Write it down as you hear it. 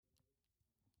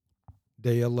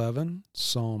Day 11,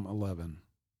 Psalm 11.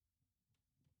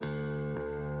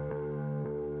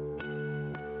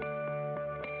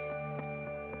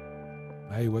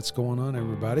 Hey, what's going on,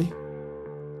 everybody?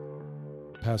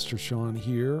 Pastor Sean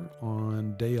here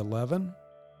on day 11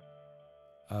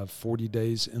 of 40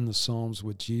 Days in the Psalms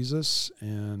with Jesus,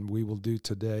 and we will do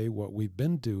today what we've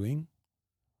been doing,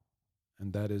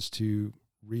 and that is to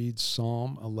read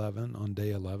Psalm 11 on day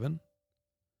 11,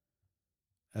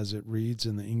 as it reads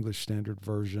in the English Standard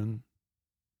Version.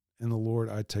 In the Lord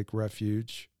I take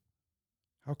refuge.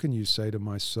 How can you say to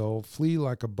my soul, flee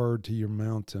like a bird to your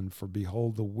mountain, for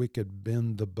behold, the wicked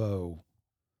bend the bow.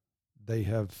 They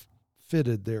have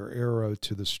fitted their arrow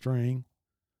to the string,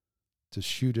 to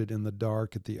shoot it in the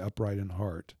dark at the upright in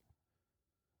heart.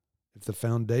 If the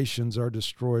foundations are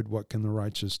destroyed, what can the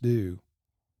righteous do?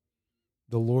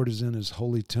 The Lord is in his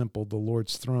holy temple. The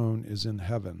Lord's throne is in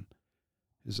heaven.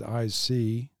 His eyes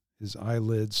see, his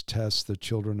eyelids test the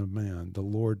children of man. The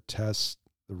Lord tests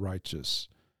the righteous.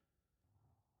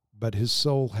 But his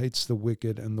soul hates the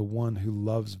wicked and the one who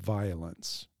loves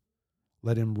violence.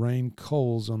 Let him rain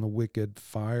coals on the wicked,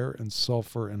 fire and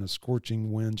sulfur and a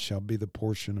scorching wind shall be the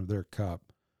portion of their cup.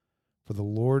 For the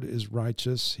Lord is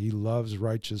righteous, he loves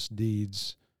righteous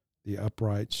deeds. The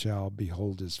upright shall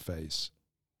behold his face.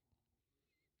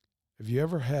 Have you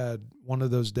ever had one of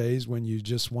those days when you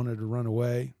just wanted to run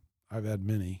away? I've had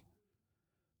many.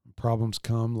 Problems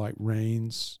come like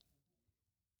rains,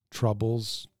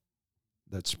 troubles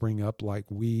that spring up like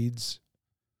weeds.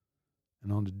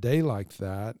 And on a day like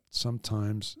that,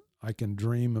 sometimes I can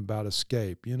dream about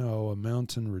escape. You know, a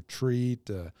mountain retreat,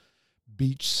 a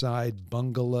beachside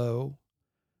bungalow,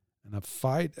 and a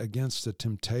fight against the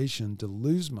temptation to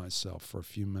lose myself for a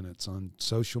few minutes on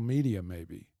social media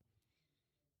maybe.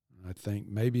 I think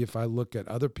maybe if I look at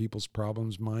other people's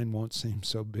problems, mine won't seem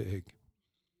so big.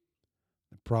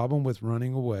 The problem with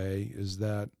running away is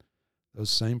that those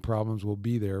same problems will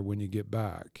be there when you get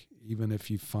back. Even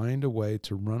if you find a way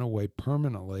to run away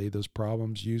permanently, those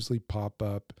problems usually pop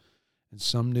up in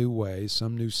some new way,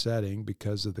 some new setting,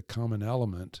 because of the common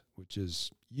element, which is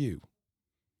you.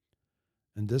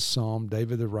 In this psalm,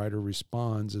 David the writer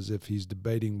responds as if he's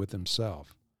debating with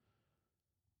himself.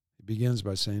 He begins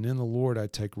by saying, in the Lord I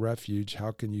take refuge.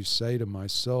 How can you say to my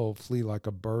soul, flee like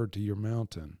a bird to your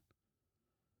mountain?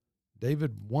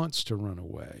 David wants to run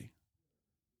away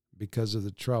because of the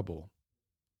trouble.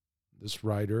 This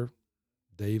writer,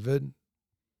 David,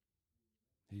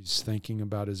 he's thinking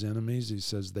about his enemies. He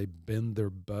says they bend their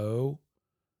bow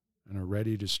and are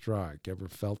ready to strike. Ever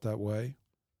felt that way?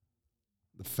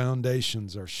 The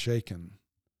foundations are shaken.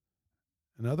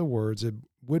 In other words, it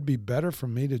would be better for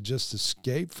me to just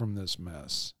escape from this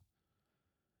mess.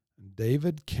 And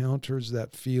David counters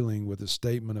that feeling with a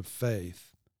statement of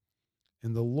faith.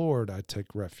 In the Lord I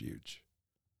take refuge.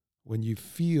 When you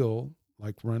feel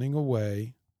like running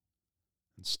away,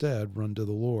 instead run to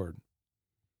the Lord.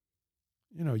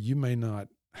 You know, you may not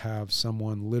have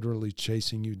someone literally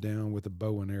chasing you down with a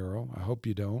bow and arrow. I hope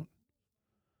you don't.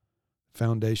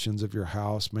 Foundations of your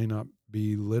house may not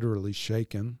be literally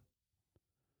shaken.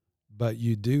 But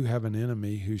you do have an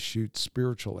enemy who shoots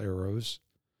spiritual arrows,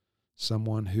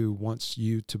 someone who wants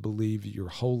you to believe your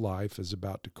whole life is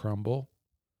about to crumble.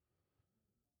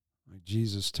 Like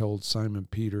Jesus told Simon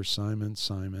Peter, Simon,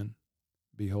 Simon,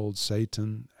 behold,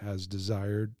 Satan has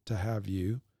desired to have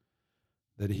you,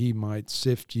 that he might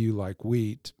sift you like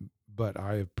wheat, but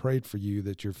I have prayed for you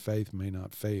that your faith may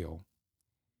not fail.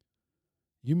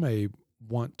 You may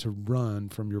want to run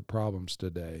from your problems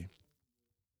today.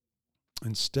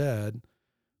 Instead,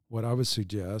 what I would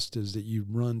suggest is that you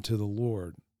run to the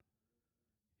Lord.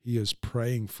 He is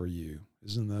praying for you.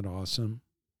 Isn't that awesome?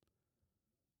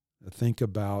 Think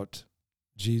about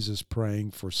Jesus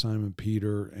praying for Simon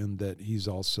Peter and that he's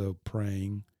also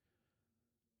praying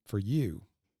for you.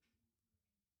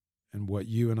 And what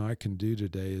you and I can do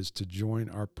today is to join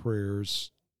our prayers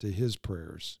to his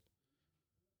prayers.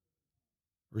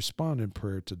 Respond in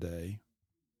prayer today.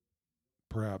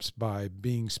 Perhaps by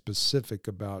being specific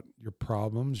about your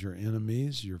problems, your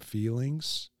enemies, your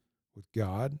feelings with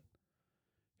God.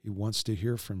 He wants to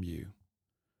hear from you.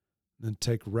 Then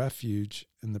take refuge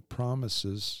in the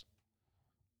promises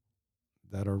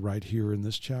that are right here in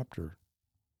this chapter.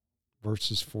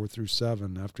 Verses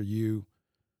 4-7. After you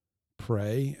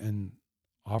pray and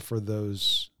offer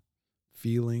those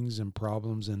feelings and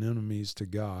problems and enemies to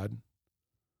God,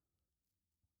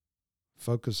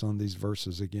 focus on these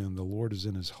verses again. The Lord is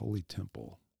in his holy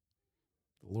temple.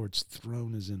 The Lord's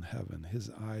throne is in heaven. His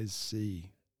eyes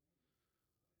see.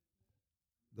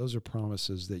 Those are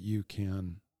promises that you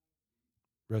can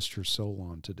rest your soul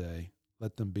on today.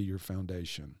 Let them be your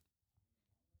foundation.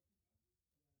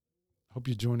 Hope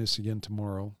you join us again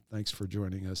tomorrow. Thanks for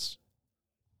joining us.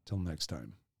 Till next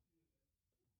time.